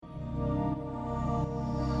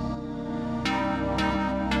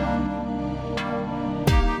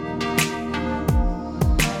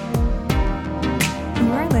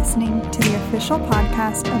listening to the official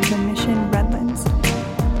podcast of the Mission Redlands.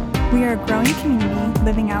 We are a growing community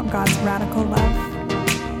living out God's radical love.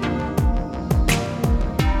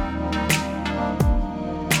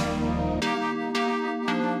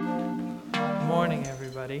 Good morning,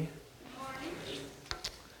 everybody.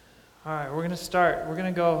 All right, we're going to start. We're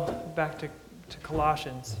going to go back to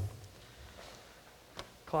Colossians.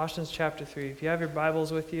 Colossians chapter 3. If you have your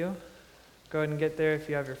Bibles with you, go ahead and get there. If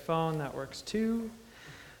you have your phone, that works too.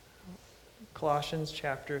 Colossians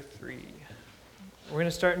chapter 3. We're going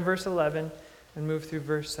to start in verse 11 and move through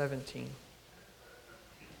verse 17.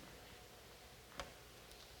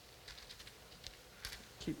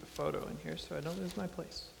 Keep a photo in here so I don't lose my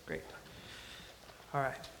place. Great. All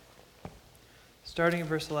right. Starting at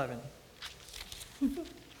verse 11.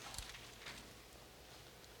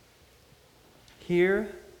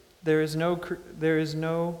 Here there is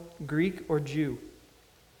no Greek or Jew,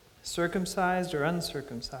 circumcised or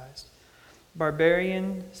uncircumcised,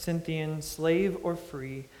 barbarian, Scythian, slave or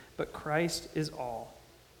free, but Christ is all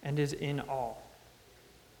and is in all.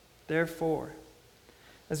 Therefore,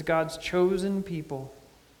 as God's chosen people,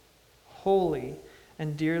 holy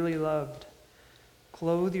and dearly loved,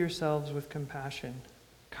 clothe yourselves with compassion,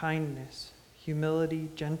 kindness, humility,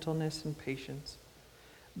 gentleness, and patience.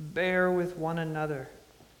 Bear with one another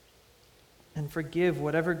and forgive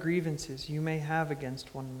whatever grievances you may have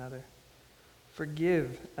against one another.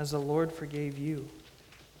 Forgive as the Lord forgave you.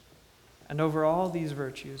 And over all these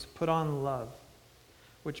virtues, put on love,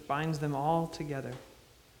 which binds them all together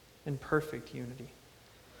in perfect unity.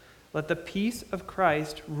 Let the peace of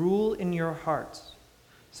Christ rule in your hearts,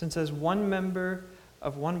 since as one member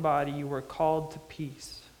of one body you were called to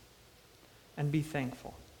peace, and be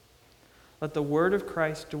thankful. Let the word of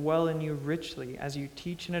Christ dwell in you richly as you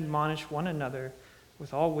teach and admonish one another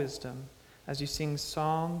with all wisdom, as you sing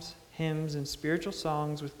psalms, hymns, and spiritual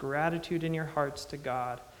songs with gratitude in your hearts to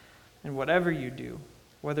God. And whatever you do,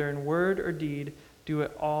 whether in word or deed, do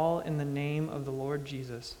it all in the name of the Lord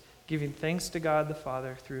Jesus, giving thanks to God the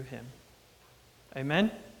Father through him. Amen?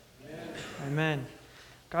 Amen. Amen.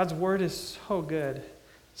 God's word is so good.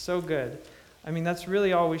 So good. I mean, that's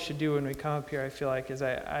really all we should do when we come up here, I feel like, is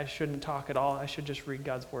I shouldn't talk at all. I should just read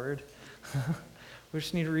God's word. We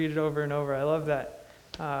just need to read it over and over. I love that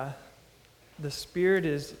the Spirit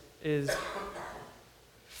is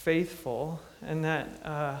faithful, and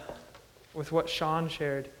that with what Sean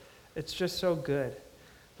shared, it's just so good.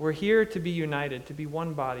 We're here to be united, to be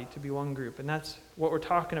one body, to be one group, and that's what we're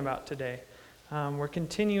talking about today. We're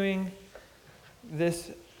continuing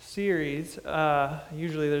this series.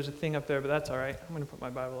 Usually there's a thing up there, but that's all right. I'm going to put my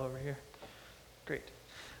Bible over here. Great.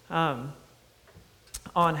 On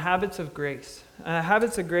habits of grace.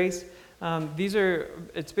 Habits of grace,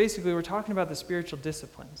 it's basically, we're talking about the spiritual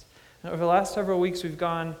disciplines. And over the last several weeks we've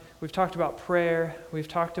talked about prayer, we've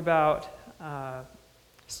talked about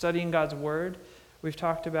studying God's word, we've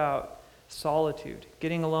talked about solitude,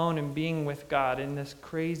 getting alone and being with God in this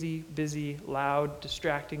crazy, busy, loud,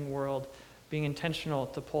 distracting world, being intentional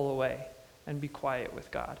to pull away and be quiet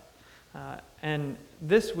with God. And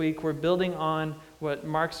this week, we're building on what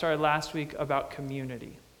Mark started last week about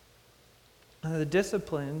community. The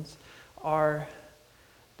disciplines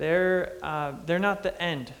they're not the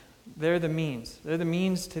end. They're the means. They're the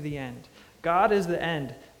means to the end. God is the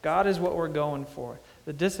end. God is what we're going for.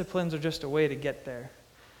 The disciplines are just a way to get there.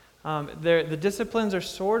 The disciplines are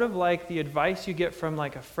sort of like the advice you get from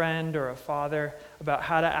like a friend or a father about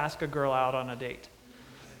how to ask a girl out on a date.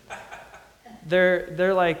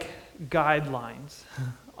 They're like guidelines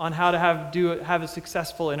on how to have a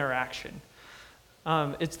successful interaction.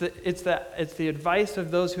 It's the advice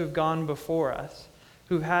of those who have gone before us,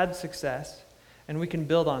 who've had success, and we can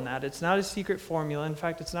build on that. It's not a secret formula. In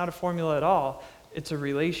fact, it's not a formula at all. It's a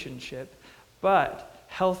relationship. But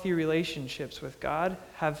healthy relationships with God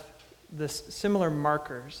have this similar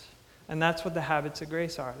markers, and that's what the habits of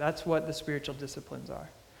grace are. That's what the spiritual disciplines are.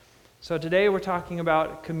 So today we're talking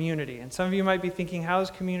about community, and some of you might be thinking, how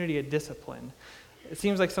is community a discipline? It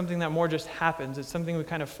seems like something that more just happens. It's something we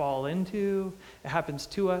kind of fall into. It happens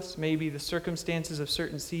to us. Maybe the circumstances of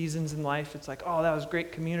certain seasons in life, it's like, oh, that was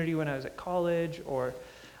great community when I was at college, or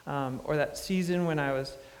that season when I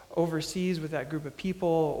was overseas with that group of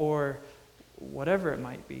people, or whatever it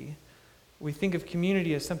might be. We think of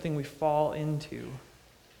community as something we fall into.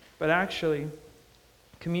 But actually,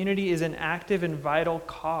 community is an active and vital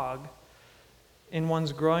cog in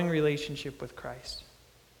one's growing relationship with Christ.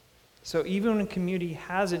 So even when community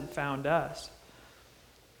hasn't found us,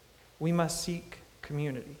 we must seek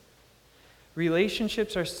community.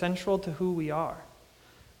 Relationships are central to who we are.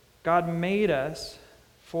 God made us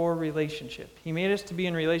for relationship. He made us to be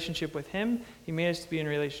in relationship with him. He made us to be in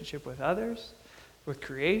relationship with others, with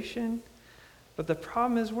creation. But the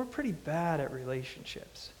problem is we're pretty bad at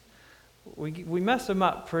relationships. We mess them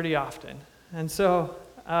up pretty often. And so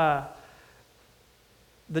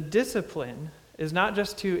the discipline is not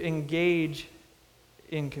just to engage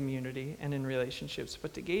in community and in relationships,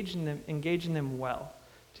 but to engage in them well,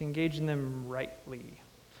 to engage in them rightly,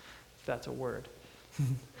 if that's a word.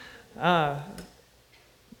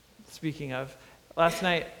 Speaking of, last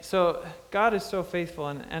night, so God is so faithful,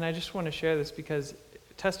 and I just want to share this because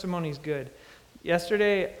testimony is good.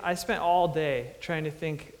 Yesterday, I spent all day trying to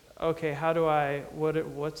think, okay,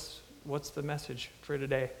 what's the message for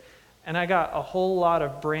today? And I got a whole lot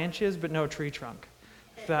of branches, but no tree trunk.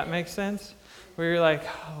 If that makes sense? Where you're like,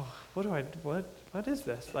 oh, what is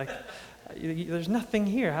this? Like, there's nothing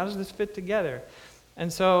here. How does this fit together?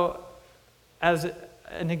 And so, as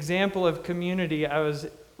an example of community, I was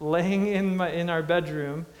laying in our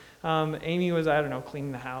bedroom. Amy was, I don't know,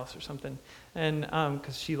 cleaning the house or something, and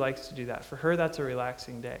because she likes to do that. For her, that's a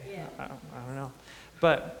relaxing day. Yeah. I don't know,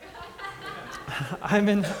 but I'm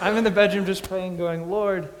in the bedroom just praying, going,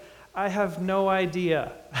 Lord, I have no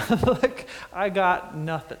idea. Like, I got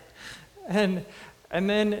nothing. And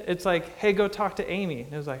then it's like, hey, go talk to Amy.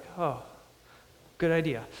 And it was like, oh, good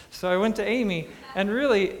idea. So I went to Amy, and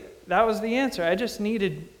really, that was the answer. I just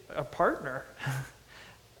needed a partner.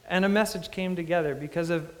 And a message came together because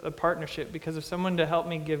of a partnership, because of someone to help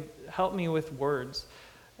me with words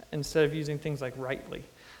instead of using things like rightly.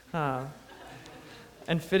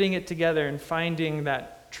 And fitting it together and finding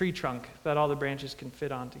that tree trunk that all the branches can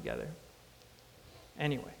fit on together.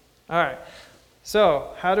 Anyway, all right.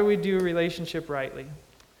 So, how do we do relationship rightly?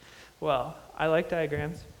 Well, I like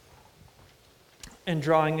diagrams and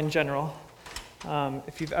drawing in general.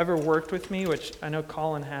 If you've ever worked with me, which I know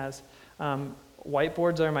Colin has,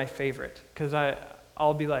 whiteboards are my favorite because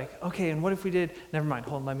I'll be like, okay, and what if we did? Never mind,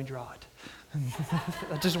 hold on, let me draw it.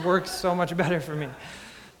 That just works so much better for me.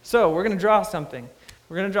 So, we're going to draw something.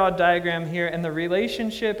 We're going to draw a diagram here, and the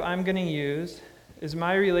relationship I'm going to use is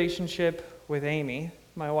my relationship with Amy,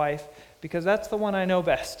 my wife, because that's the one I know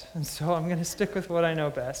best. And so I'm going to stick with what I know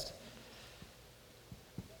best.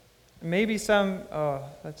 Maybe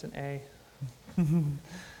that's an A.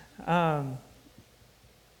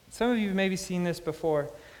 Some of you have maybe seen this before.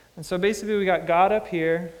 And so basically we got God up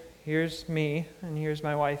here, here's me, and here's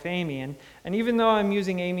my wife, Amy. And even though I'm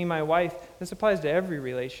using Amy, my wife, this applies to every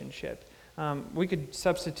relationship. We could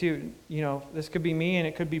substitute, this could be me and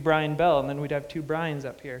it could be Brian Bell, and then we'd have two Brians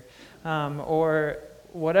up here. Or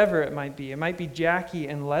whatever it might be. It might be Jackie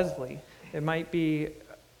and Leslie. It might be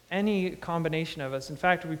any combination of us. In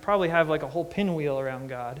fact, we probably have like a whole pinwheel around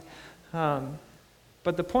God.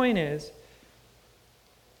 But the point is,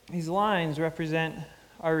 these lines represent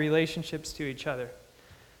our relationships to each other.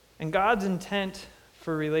 And God's intent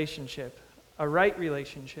for relationship, a right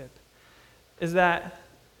relationship, is that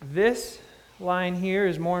this line here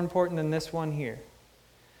is more important than this one here.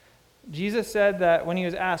 Jesus said that when he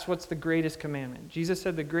was asked, what's the greatest commandment? Jesus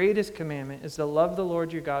said the greatest commandment is to love the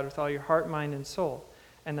Lord your God with all your heart, mind, and soul.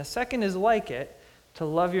 And the second is like it, to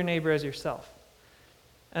love your neighbor as yourself.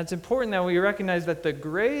 And it's important that we recognize that the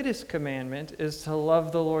greatest commandment is to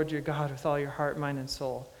love the Lord your God with all your heart, mind, and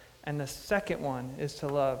soul. And the second one is to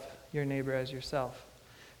love your neighbor as yourself.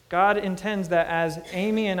 God intends that as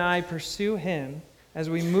Amy and I pursue him, as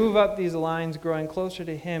we move up these lines growing closer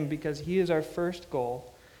to him because he is our first goal,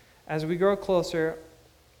 as we grow closer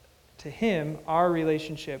to him, our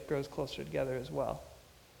relationship grows closer together as well.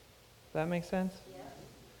 Does that make sense? Yeah.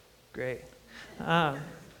 Great.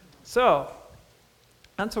 So,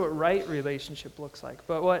 that's what right relationship looks like.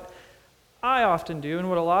 But what I often do, and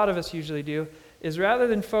what a lot of us usually do, is rather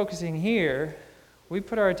than focusing here, we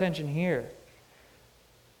put our attention here.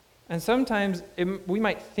 And sometimes we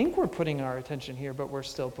might think we're putting our attention here, but we're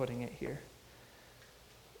still putting it here.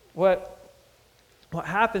 What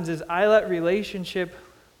happens is I let relationship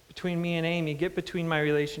between me and Amy get between my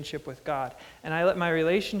relationship with God. And I let my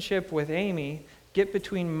relationship with Amy get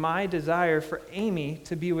between my desire for Amy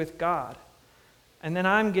to be with God. And then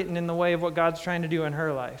I'm getting in the way of what God's trying to do in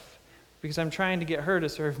her life. Because I'm trying to get her to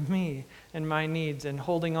serve me and my needs and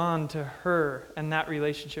holding on to her and that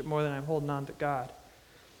relationship more than I'm holding on to God.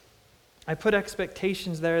 I put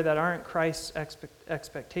expectations there that aren't Christ's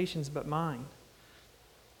expectations but mine.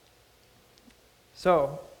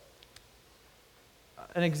 So,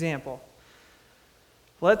 an example.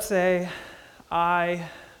 Let's say I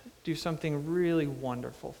do something really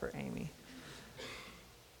wonderful for Amy.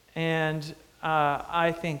 And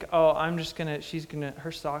I think,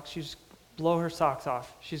 her socks, she's blow her socks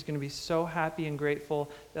off. She's going to be so happy and grateful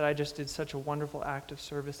that I just did such a wonderful act of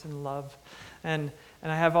service and love. And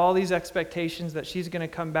I have all these expectations that she's going to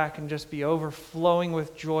come back and just be overflowing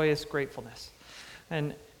with joyous gratefulness.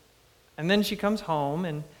 And then she comes home,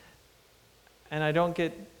 and I don't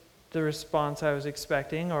get the response I was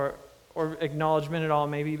expecting, or acknowledgement at all.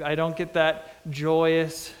 Maybe I don't get that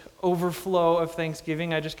joyous overflow of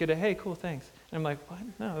thanksgiving. I just get a, hey, cool, thanks. And I'm like, what?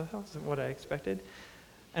 No, that wasn't what I expected.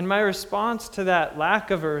 And my response to that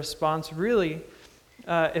lack of a response, really,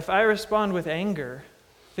 if I respond with anger,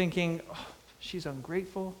 thinking, oh, she's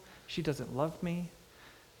ungrateful, she doesn't love me,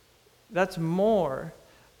 that's more.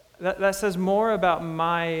 That says more about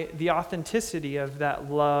the authenticity of that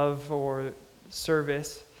love or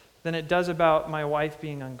service than it does about my wife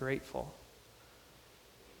being ungrateful.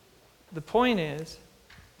 The point is,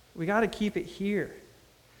 we got to keep it here.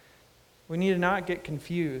 We need to not get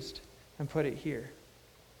confused and put it here.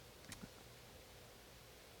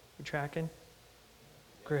 We tracking?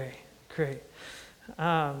 Great.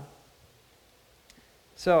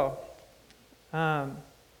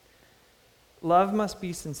 Love must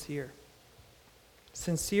be sincere.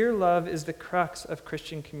 Sincere love is the crux of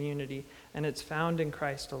Christian community, and it's found in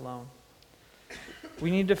Christ alone.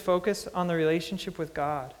 We need to focus on the relationship with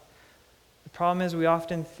God. The problem is we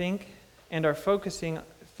often think we are focusing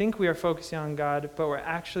on God, but we're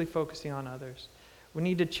actually focusing on others. We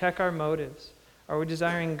need to check our motives. Are we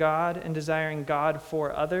desiring God and desiring God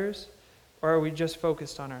for others, or are we just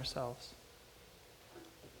focused on ourselves?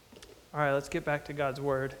 All right, let's get back to God's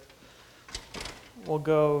word. We'll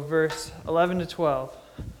go verse 11 to 12.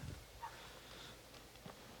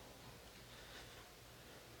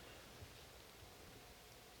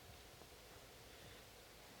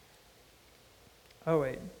 Oh,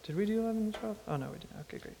 wait. Did we do 11 to 12? Oh, no, we didn't.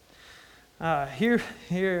 Okay, great.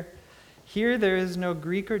 Here there is no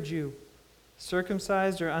Greek or Jew,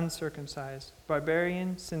 circumcised or uncircumcised,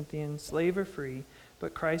 barbarian, Scythian, slave or free,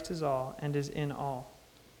 but Christ is all and is in all.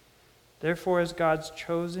 Therefore, as God's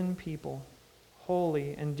chosen people,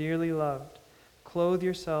 holy and dearly loved, clothe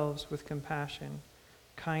yourselves with compassion,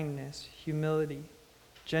 kindness, humility,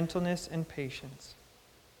 gentleness, and patience.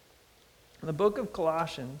 The book of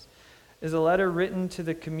Colossians is a letter written to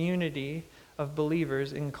the community of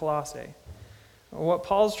believers in Colossae. What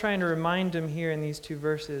Paul's trying to remind them here in these two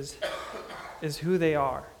verses is who they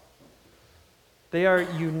are. They are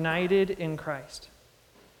united in Christ.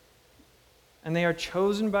 And they are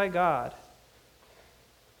chosen by God.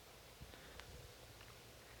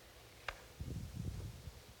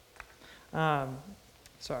 They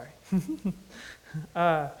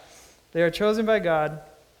are chosen by God,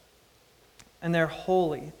 and they're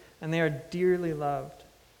holy, and they are dearly loved.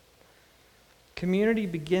 Community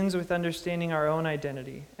begins with understanding our own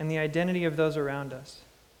identity and the identity of those around us.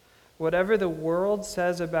 Whatever the world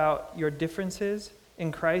says about your differences,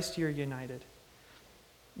 in Christ you're united.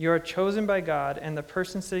 You are chosen by God, and the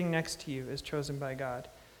person sitting next to you is chosen by God.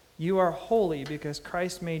 You are holy because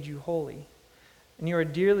Christ made you holy. And you are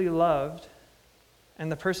dearly loved,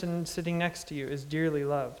 and the person sitting next to you is dearly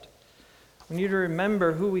loved. We need to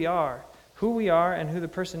remember who we are. Who we are and who the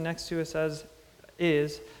person next to us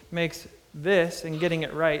makes this and getting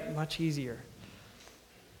it right much easier.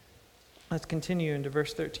 Let's continue into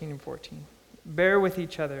verse 13 and 14. Bear with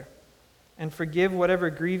each other and forgive whatever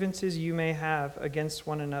grievances you may have against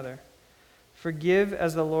one another. Forgive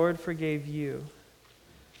as the Lord forgave you.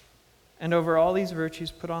 And over all these virtues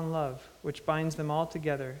put on love, which binds them all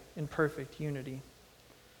together in perfect unity.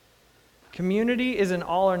 Community is an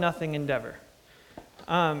all-or-nothing endeavor.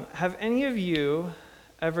 Have any of you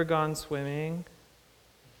ever gone swimming?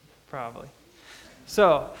 Probably.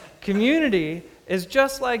 So, community is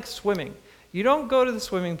just like swimming. You don't go to the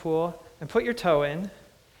swimming pool and put your toe in,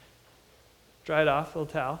 dry it off, little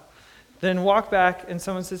towel, then walk back and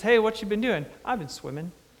someone says, hey, what you been doing? I've been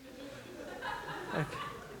swimming.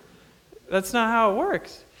 That's not how it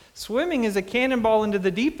works. Swimming is a cannonball into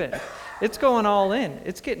the deep end. It's going all in.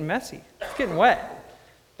 It's getting messy. It's getting wet.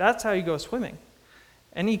 That's how you go swimming.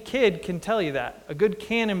 Any kid can tell you that. A good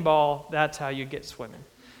cannonball, that's how you get swimming.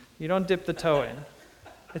 You don't dip the toe in.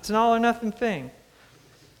 It's an all or nothing thing.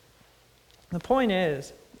 The point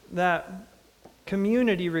is that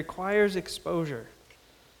community requires exposure.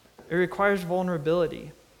 It requires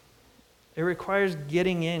vulnerability. It requires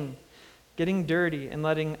getting in, getting dirty, and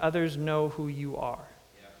letting others know who you are.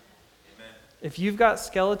 Yeah. Amen. If you've got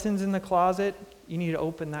skeletons in the closet, you need to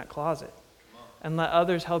open that closet and let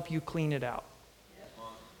others help you clean it out.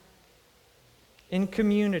 In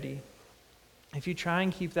community, if you try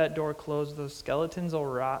and keep that door closed, those skeletons will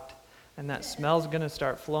rot, and that smell's going to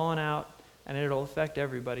start flowing out, and it'll affect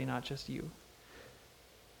everybody, not just you.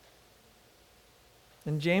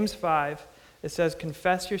 In James 5, it says,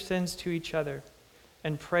 "Confess your sins to each other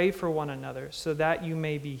and pray for one another so that you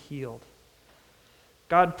may be healed."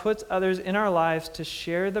 God puts others in our lives to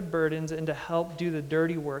share the burdens and to help do the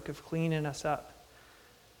dirty work of cleaning us up.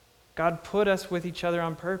 God put us with each other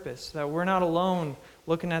on purpose, so that we're not alone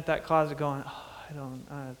looking at that closet going,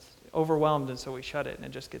 it's overwhelmed, and so we shut it and it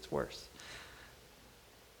just gets worse.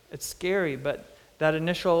 It's scary, but that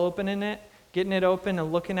initial opening it, getting it open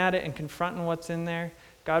and looking at it and confronting what's in there,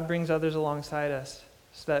 God brings others alongside us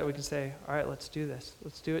so that we can say, all right, let's do this.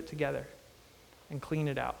 Let's do it together and clean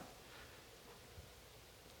it out.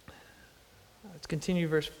 Let's continue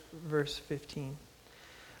verse 15.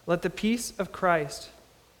 "Let the peace of Christ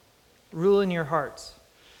rule in your hearts,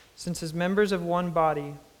 since as members of one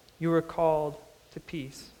body you are called to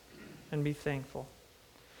peace, and be thankful."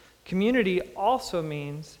 Community also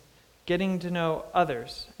means getting to know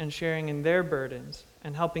others and sharing in their burdens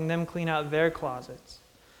and helping them clean out their closets.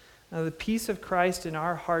 Now, the peace of Christ in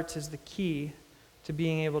our hearts is the key to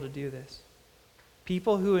being able to do this.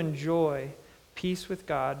 People who enjoy peace with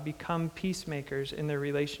God become peacemakers in their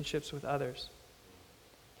relationships with others.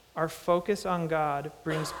 Our focus on God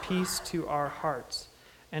brings peace to our hearts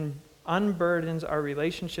and unburdens our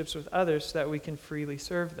relationships with others so that we can freely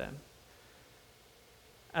serve them.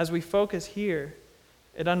 As we focus here,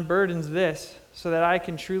 it unburdens this so that I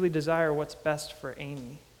can truly desire what's best for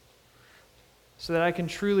Amy, so that I can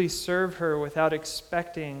truly serve her without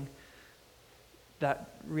expecting that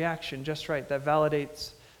reaction just right, that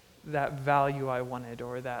validates that value I wanted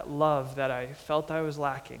or that love that I felt I was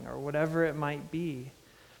lacking or whatever it might be.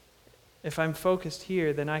 If I'm focused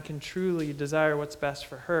here, then I can truly desire what's best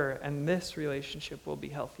for her, and this relationship will be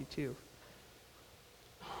healthy too.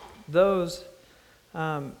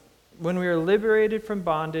 When we are liberated from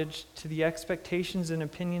bondage to the expectations and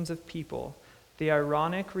opinions of people, the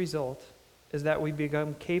ironic result is that we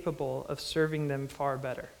become capable of serving them far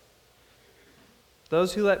better.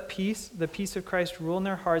 Those who let the peace of Christ rule in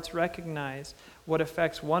their hearts recognize what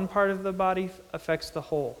affects one part of the body affects the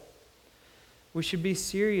whole. We should be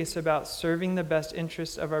serious about serving the best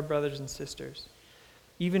interests of our brothers and sisters,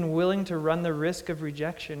 even willing to run the risk of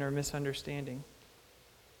rejection or misunderstanding.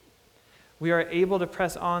 We are able to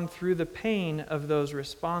press on through the pain of those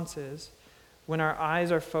responses when our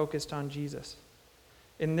eyes are focused on Jesus.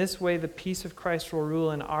 In this way, the peace of Christ will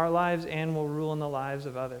rule in our lives and will rule in the lives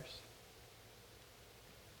of others.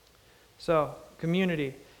 So,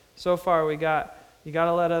 community, so far you got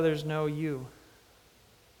to let others know you.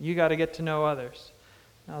 You got to get to know others.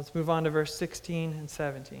 Now let's move on to verse 16 and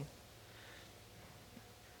 17.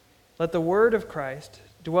 "Let the word of Christ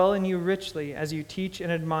dwell in you richly as you teach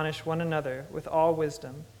and admonish one another with all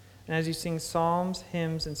wisdom, and as you sing psalms,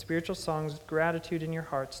 hymns, and spiritual songs with gratitude in your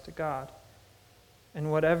hearts to God.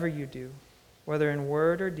 And whatever you do, whether in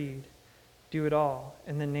word or deed, do it all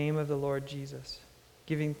in the name of the Lord Jesus,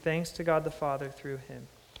 giving thanks to God the Father through him."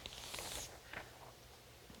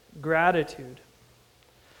 Gratitude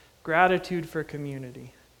for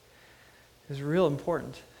community is real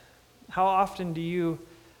important. How often do you,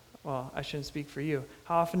 I shouldn't speak for you,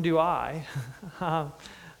 how often do I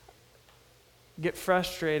get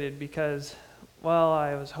frustrated because,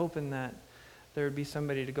 I was hoping that there would be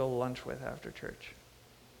somebody to go lunch with after church.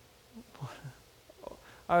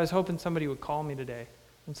 I was hoping somebody would call me today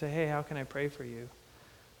and say, "Hey, how can I pray for you?"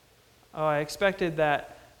 I expected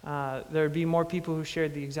that there would be more people who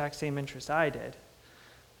shared the exact same interests I did.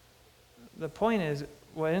 The point is,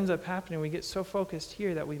 what ends up happening, we get so focused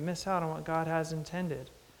here that we miss out on what God has intended.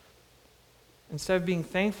 Instead of being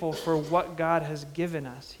thankful for what God has given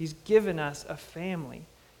us, He's given us a family.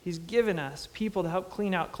 He's given us people to help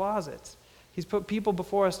clean out closets. He's put people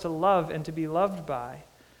before us to love and to be loved by.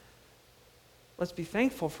 Let's be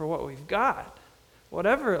thankful for what we've got,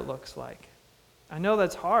 whatever it looks like. I know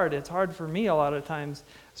that's hard. It's hard for me a lot of times,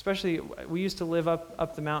 especially we used to live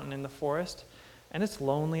up the mountain in the forest, and it's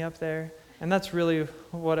lonely up there. And that's really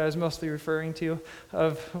what I was mostly referring to,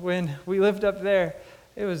 of when we lived up there,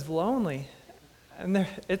 it was lonely. And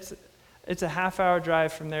it's a half-hour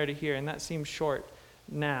drive from there to here, and that seems short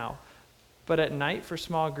now. But at night for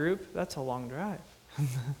small group, that's a long drive.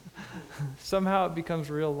 Somehow it becomes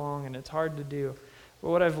real long, and it's hard to do. But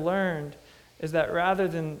what I've learned is that rather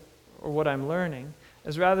than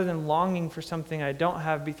longing for something I don't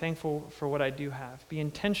have, be thankful for what I do have. Be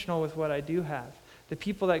intentional with what I do have. The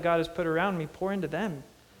people that God has put around me, pour into them.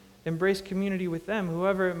 Embrace community with them,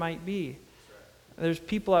 whoever it might be. There's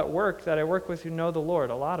people at work that I work with who know the Lord,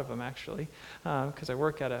 a lot of them actually, because I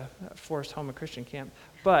work at a Forest Home, a Christian camp.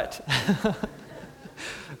 But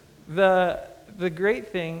the great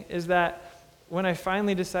thing is that when I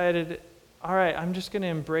finally decided, all right, I'm just going to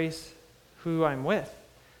embrace who I'm with.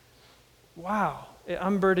 Wow, it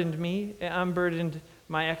unburdened me. It unburdened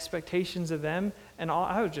my expectations of them, and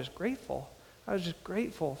I was just grateful. I was just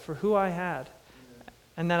grateful for who I had,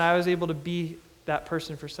 and that I was able to be that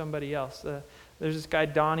person for somebody else. There's this guy,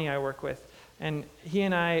 Donnie, I work with, and he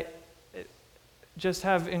and I just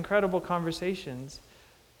have incredible conversations,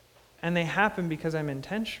 and they happen because I'm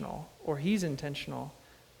intentional, or he's intentional,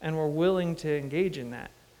 and we're willing to engage in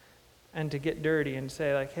that, and to get dirty and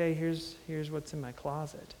say, like, hey, here's what's in my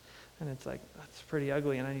closet. And it's like, that's pretty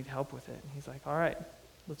ugly, and I need help with it. And he's like, all right,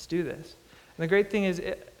 let's do this. And the great thing is,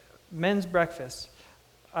 men's breakfast.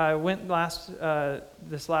 I went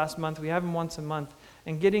this last month. We have them once a month.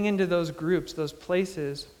 And getting into those groups, those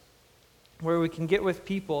places where we can get with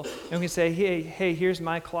people and we can say, hey, here's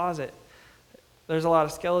my closet. There's a lot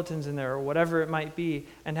of skeletons in there, or whatever it might be,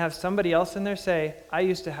 and have somebody else in there say, I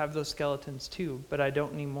used to have those skeletons too, but I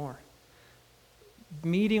don't anymore.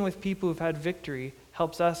 Meeting with people who've had victory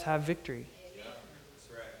helps us have victory. Yeah, that's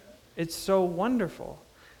right. It's so wonderful.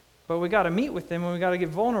 But we got to meet with them, and we got to get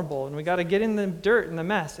vulnerable, and we got to get in the dirt and the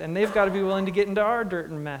mess, and they've got to be willing to get into our dirt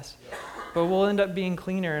and mess. Yeah. But we'll end up being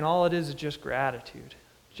cleaner, and all it is just gratitude.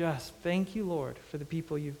 Just thank you, Lord, for the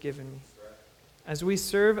people you've given me. Right. As we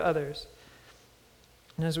serve others,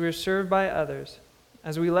 and as we're served by others,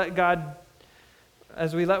 as we let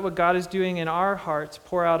what God is doing in our hearts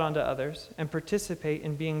pour out onto others, and participate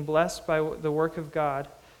in being blessed by the work of God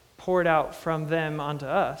poured out from them onto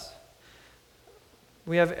us,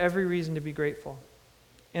 we have every reason to be grateful.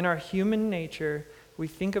 In our human nature, we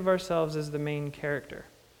think of ourselves as the main character,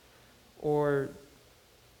 or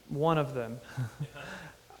one of them.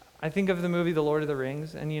 I think of the movie The Lord of the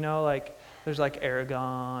Rings, and there's like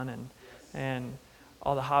Aragorn and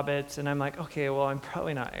all the hobbits, and I'm like, okay, well, I'm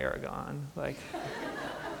probably not Aragorn. Like,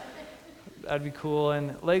 that'd be cool.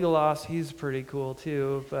 And Legolas, he's pretty cool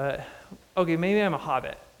too, but okay, maybe I'm a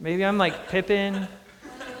hobbit. Maybe I'm like Pippin.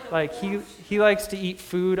 Like, he likes to eat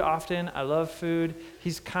food often. I love food.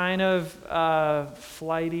 He's kind of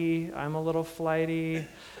flighty. I'm a little flighty.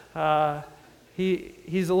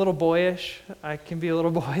 He's a little boyish. I can be a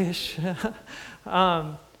little boyish.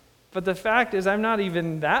 But the fact is, I'm not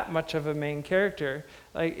even that much of a main character.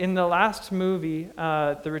 Like, in the last movie,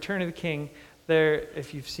 The Return of the King,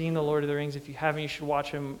 if you've seen The Lord of the Rings, if you haven't, you should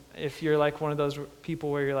watch him. If you're like one of those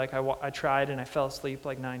people where you're like, I tried and I fell asleep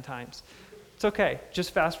like 9 times. It's okay.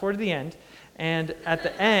 Just fast forward to the end. And at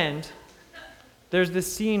the end, there's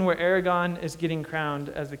this scene where Aragorn is getting crowned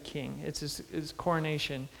as the king. It's his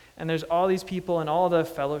coronation. And there's all these people, and all the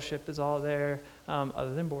fellowship is all there,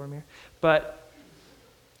 other than Boromir. But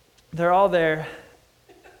they're all there.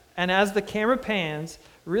 And as the camera pans,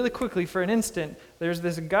 really quickly for an instant, there's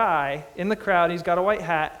this guy in the crowd. He's got a white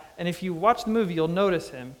hat. And if you watch the movie, you'll notice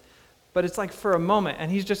him. But it's like for a moment,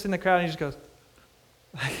 and he's just in the crowd, and he just goes,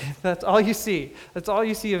 that's all you see. That's all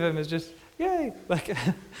you see of him is just, yay. Like,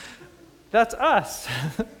 that's us.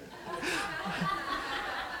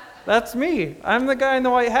 That's me. I'm the guy in the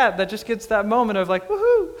white hat that just gets that moment of like,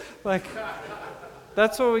 woohoo. Like,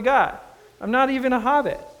 that's what we got. I'm not even a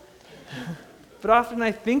hobbit. But often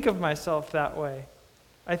I think of myself that way.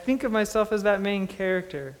 I think of myself as that main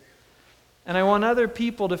character. And I want other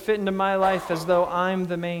people to fit into my life as though I'm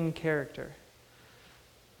the main character.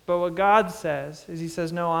 But what God says is, he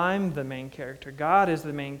says, no, I'm the main character. God is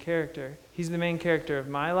the main character. He's the main character of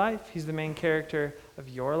my life. He's the main character of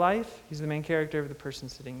your life. He's the main character of the person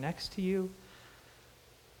sitting next to you.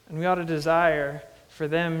 And we ought to desire for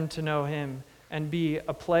them to know him and be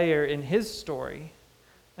a player in his story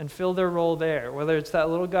and fill their role there. Whether it's that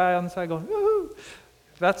little guy on the side going, woohoo,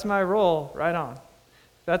 if that's my role, right on.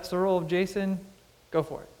 If that's the role of Jason, go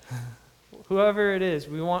for it. Whoever it is,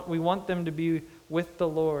 we want them to be with the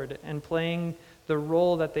Lord and playing the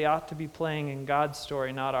role that they ought to be playing in God's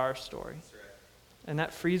story, not our story. That's right. And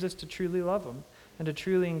that frees us to truly love him and to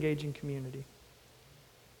truly engage in community.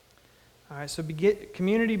 All right, so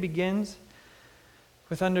community begins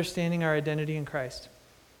with understanding our identity in Christ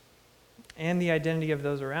and the identity of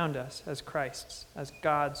those around us as Christ's, as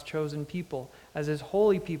God's chosen people, as his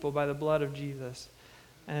holy people by the blood of Jesus,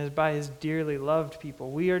 and as by his dearly loved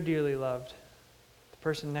people. We are dearly loved. The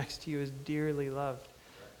person next to you is dearly loved.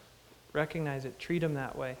 Recognize it. Treat them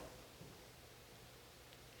that way.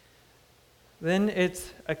 Then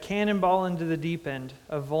it's a cannonball into the deep end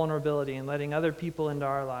of vulnerability and letting other people into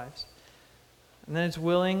our lives. And then it's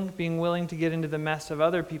being willing to get into the mess of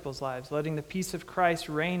other people's lives, letting the peace of Christ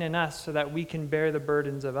reign in us so that we can bear the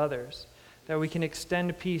burdens of others, that we can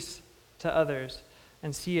extend peace to others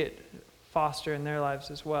and see it foster in their lives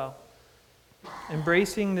as well.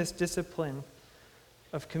 Embracing this discipline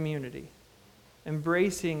of community.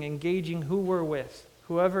 Embracing, engaging who we're with,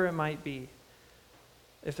 whoever it might be.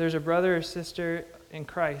 If there's a brother or sister in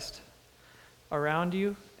Christ around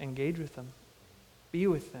you, engage with them. Be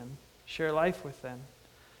with them. Share life with them.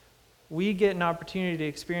 We get an opportunity to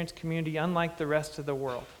experience community unlike the rest of the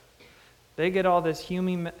world. They get all this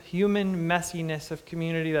human messiness of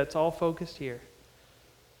community that's all focused here.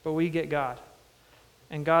 But we get God.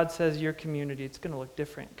 And God says, your community, it's going to look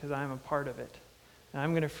different because I'm a part of it. And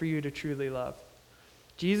I'm going to free you to truly love.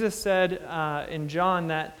 Jesus said in John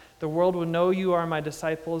that the world will know you are my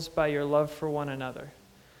disciples by your love for one another.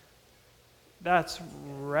 That's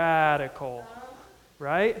radical,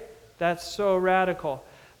 right? That's so radical.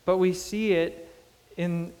 But we see it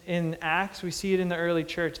in Acts. We see it in the early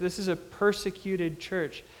church. This is a persecuted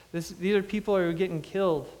church. These are people who are getting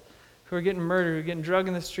killed, who are getting murdered, who are getting drugged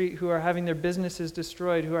in the street, who are having their businesses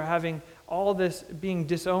destroyed, who are having all this being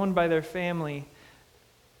disowned by their family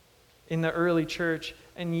in the early church,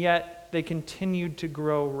 and yet they continued to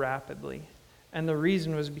grow rapidly. And the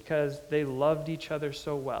reason was because they loved each other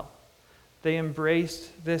so well. They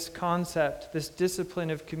embraced this concept, this discipline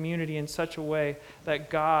of community in such a way that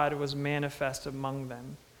God was manifest among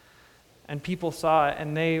them. And people saw it,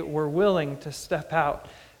 and they were willing to step out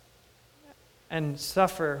and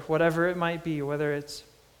suffer whatever it might be, whether it's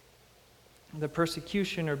the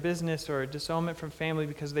persecution or business or disownment from family,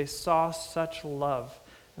 because they saw such love.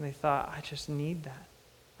 And they thought, I just need that.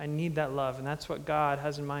 I need that love. And that's what God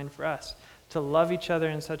has in mind for us, to love each other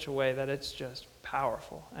in such a way that it's just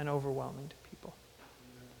powerful and overwhelming to people.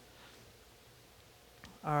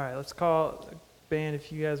 All right, let's call the band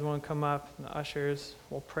if you guys want to come up, and the ushers.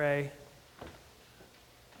 We'll pray.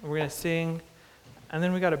 We're going to sing. And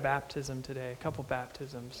then we got a baptism today, a couple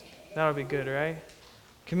baptisms. That'll be good, right?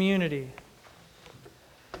 Community.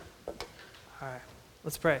 All right,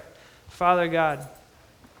 let's pray. Father God,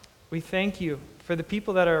 we thank you for the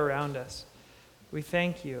people that are around us. We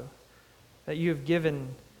thank you that you have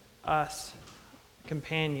given us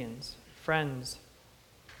companions, friends,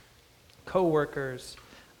 co-workers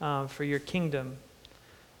for your kingdom.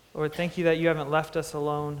 Lord, thank you that you haven't left us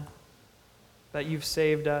alone, that you've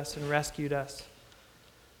saved us and rescued us.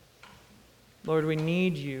 Lord, we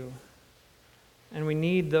need you, and we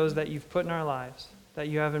need those that you've put in our lives, that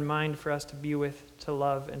you have in mind for us to be with, to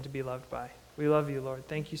love, and to be loved by. We love you, Lord.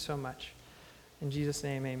 Thank you so much. In Jesus'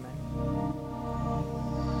 name, amen.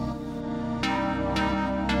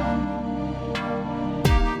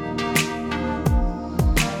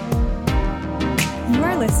 You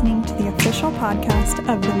are listening to the official podcast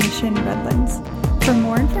of The Mission Redlands. For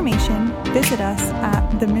more information, visit us at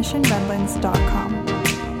themissionredlands.com.